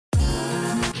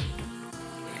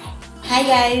Hi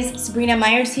guys, Sabrina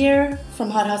Meyers here from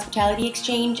Hot Hospitality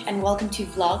Exchange and welcome to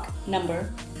vlog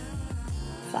number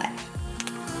 5.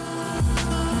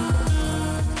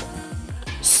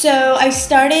 So I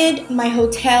started my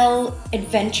hotel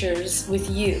adventures with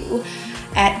you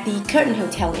at the Curtain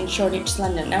Hotel in Shoreditch,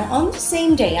 London. Now on the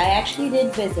same day I actually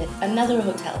did visit another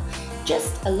hotel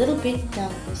just a little bit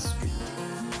down the street.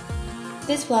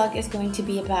 This vlog is going to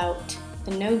be about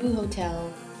the Nobu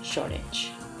Hotel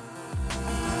Shoreditch.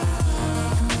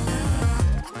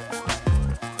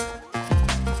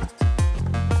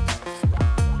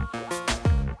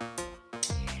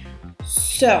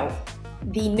 So,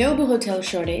 the Nobu Hotel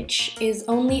Shoreditch is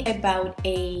only about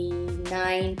a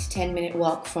 9 to 10 minute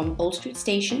walk from Old Street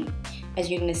Station, as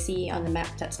you're going to see on the map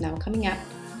that's now coming up,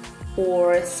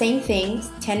 or same thing,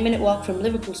 10-minute walk from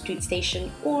Liverpool Street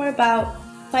Station, or about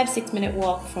 5-6 minute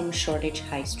walk from Shoreditch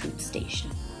High Street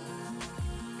Station.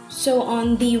 So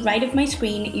on the right of my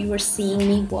screen, you are seeing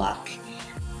me walk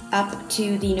up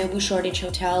to the Nobu Shoreditch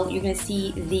Hotel. You're going to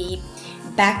see the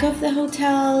back of the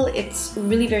hotel. It's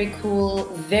really very cool,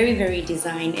 very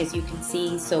design, as you can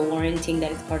see, so warranting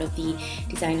that it's part of the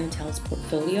Design Hotels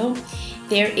portfolio.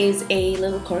 There is a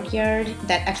little courtyard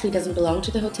that actually doesn't belong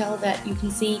to the hotel that you can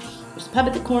see. There's a pub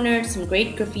at the corner, some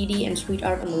great graffiti and street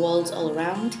art on the walls all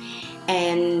around,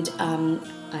 and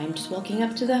I'm just walking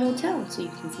up to the hotel so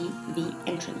you can see the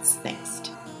entrance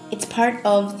next. It's part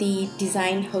of the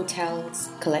Design Hotels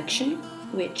collection,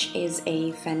 which is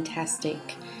a fantastic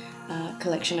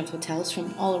collection of hotels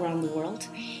from all around the world,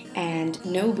 and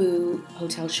Nobu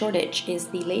Hotel Shoreditch is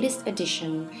the latest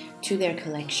addition to their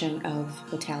collection of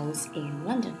hotels in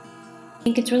London. I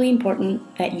think it's really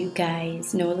important that you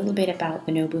guys know a little bit about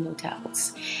the Nobu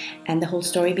Hotels and the whole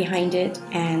story behind it,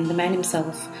 and the man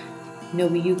himself,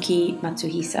 Nobuyuki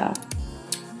Matsuhisa,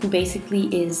 who basically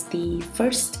is the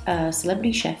first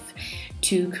celebrity chef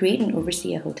to create and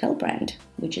oversee a hotel brand,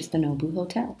 which is the Nobu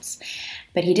Hotels.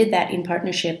 But he did that in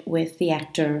partnership with the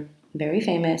actor, very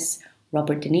famous,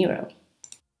 Robert De Niro.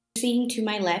 Seeing to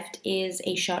my left is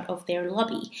a shot of their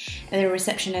lobby. Their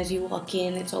reception as you walk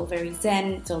in, it's all very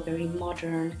zen, it's all very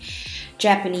modern,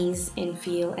 Japanese in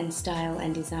feel and style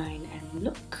and design and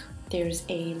look. There's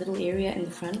a little area in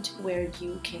the front where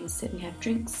you can sit and have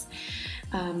drinks,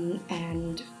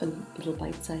 and a little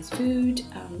bite-sized food,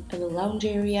 a little lounge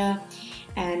area,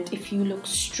 and if you look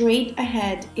straight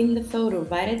ahead in the photo,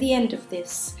 right at the end of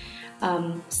this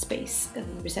space,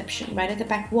 reception, right at the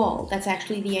back wall, that's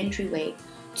actually the entryway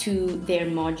to their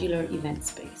modular event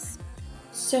space.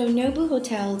 So Nobu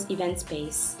Hotel's event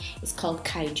space is called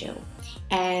Kaijo,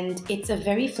 and it's a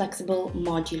very flexible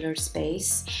modular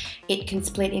space. It can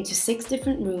split into 6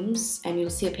 different rooms, and you'll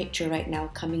see a picture right now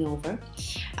coming over,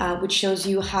 which shows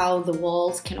you how the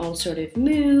walls can all sort of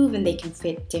move and they can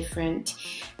fit different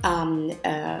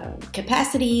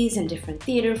capacities and different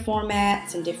theater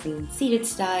formats and different seated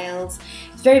styles.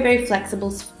 It's very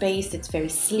flexible space. It's very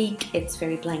sleek, it's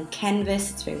very blank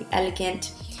canvas, it's very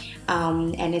elegant.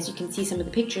 And as you can see some of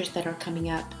the pictures that are coming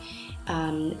up,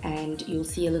 and you'll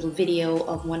see a little video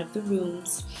of one of the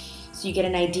rooms, so you get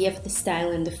an idea of the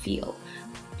style and the feel.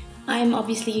 I'm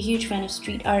obviously a huge fan of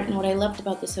street art, and what I loved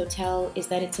about this hotel is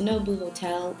that it's a Nobu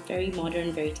hotel, very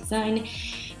modern, very design,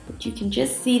 but you can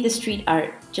just see the street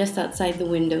art just outside the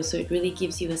window, so it really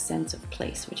gives you a sense of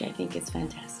place, which I think is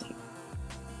fantastic.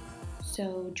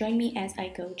 So join me as I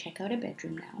go check out a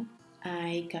bedroom now.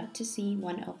 I got to see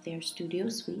one of their studio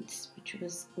suites, which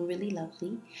was really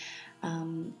lovely.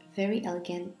 Very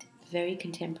elegant, very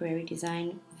contemporary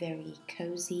design, very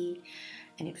cozy,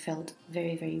 and it felt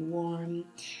very warm.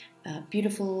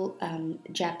 Beautiful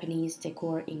Japanese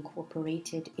decor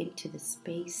incorporated into the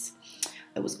space.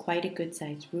 It was quite a good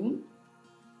sized room,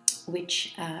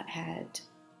 which had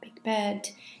a big bed,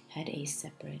 had a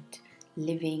separate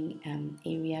living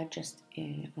area just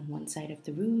on one side of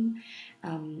the room,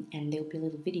 and there'll be a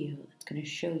little video that's going to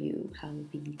show you how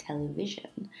the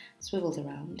television swivels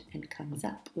around and comes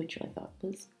up, which I thought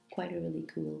was quite a really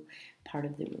cool part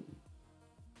of the room.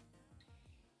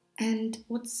 And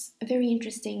what's a very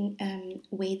interesting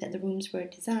way that the rooms were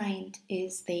designed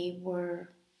is there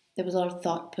was a lot of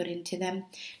thought put into them.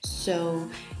 So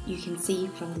you can see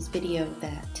from this video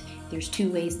that there's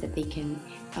 2 ways that they can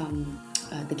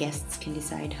the guests can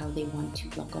decide how they want to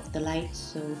block off the lights.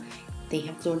 So they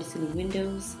have floor-to-ceiling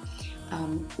windows,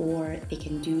 or they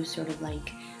can do sort of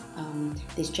like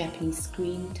this Japanese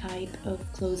screen type of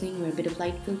closing where a bit of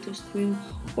light filters through,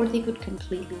 or they could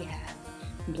completely have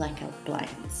blackout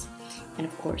blinds. And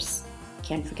of course,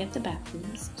 can't forget the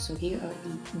bathrooms. So here are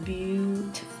the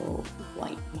beautiful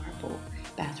white marble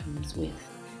bathrooms with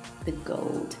the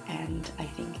gold, and I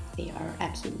think they are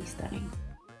absolutely stunning.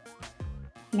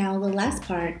 Now, the last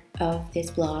part of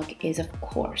this vlog is, of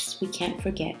course, we can't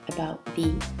forget about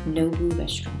the Nobu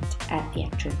restaurant at the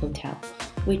actual hotel,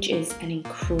 which is an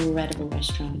incredible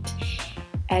restaurant.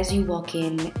 As you walk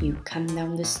in, you come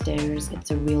down the stairs,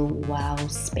 it's a real wow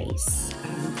space.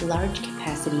 Large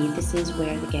capacity, this is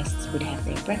where the guests would have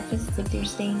their breakfasts if they're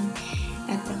staying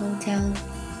at the hotel.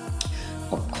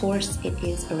 Of course, it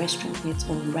is a restaurant in its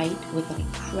own right with an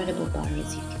incredible bar,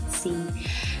 as you can see.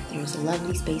 There's a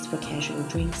lovely space for casual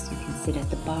drinks. You can sit at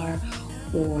the bar,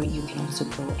 or you can also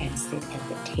go and sit at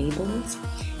the tables.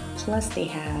 Plus, they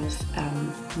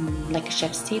have like a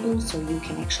chef's table, so you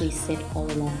can actually sit all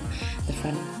along the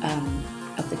front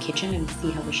of the kitchen and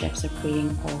see how the chefs are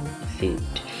creating all the food,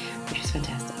 which is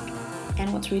fantastic.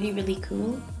 And what's really, really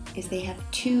cool is they have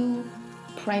 2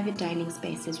 private dining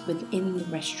spaces within the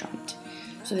restaurant.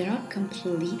 So they're not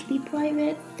completely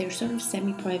private, they're sort of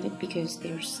semi-private because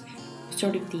there's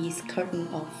sort of these curtain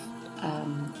off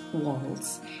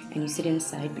walls and you sit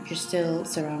inside, but you're still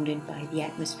surrounded by the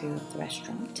atmosphere of the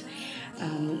restaurant.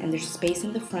 And there's a space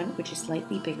in the front which is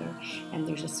slightly bigger, and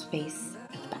there's a space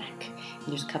at the back. And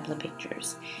there's a couple of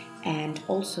pictures. And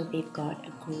also they've got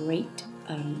a great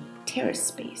terrace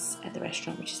space at the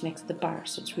restaurant, which is next to the bar,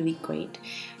 so it's really great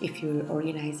if you're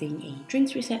organizing a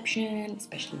drinks reception,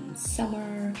 especially in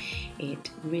summer. It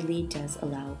really does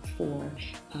allow for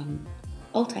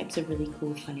all types of really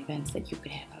cool fun events that you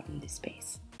could have out in this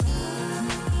space.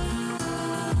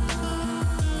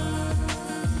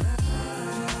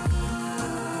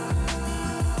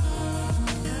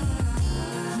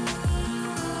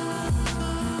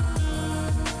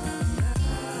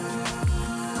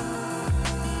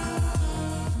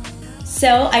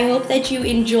 So I hope that you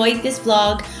enjoyed this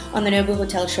vlog on the Nobu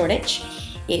Hotel Shoreditch.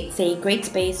 It's a great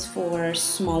space for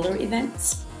smaller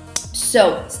events.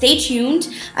 So stay tuned.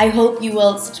 I hope you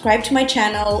will subscribe to my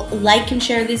channel, like and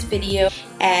share this video,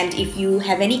 and if you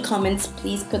have any comments,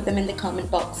 please put them in the comment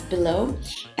box below.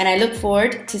 And I look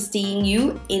forward to seeing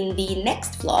you in the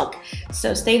next vlog.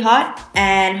 So stay hot,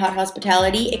 and hot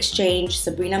hospitality exchange.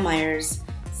 Sabrina Meyers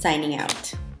signing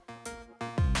out.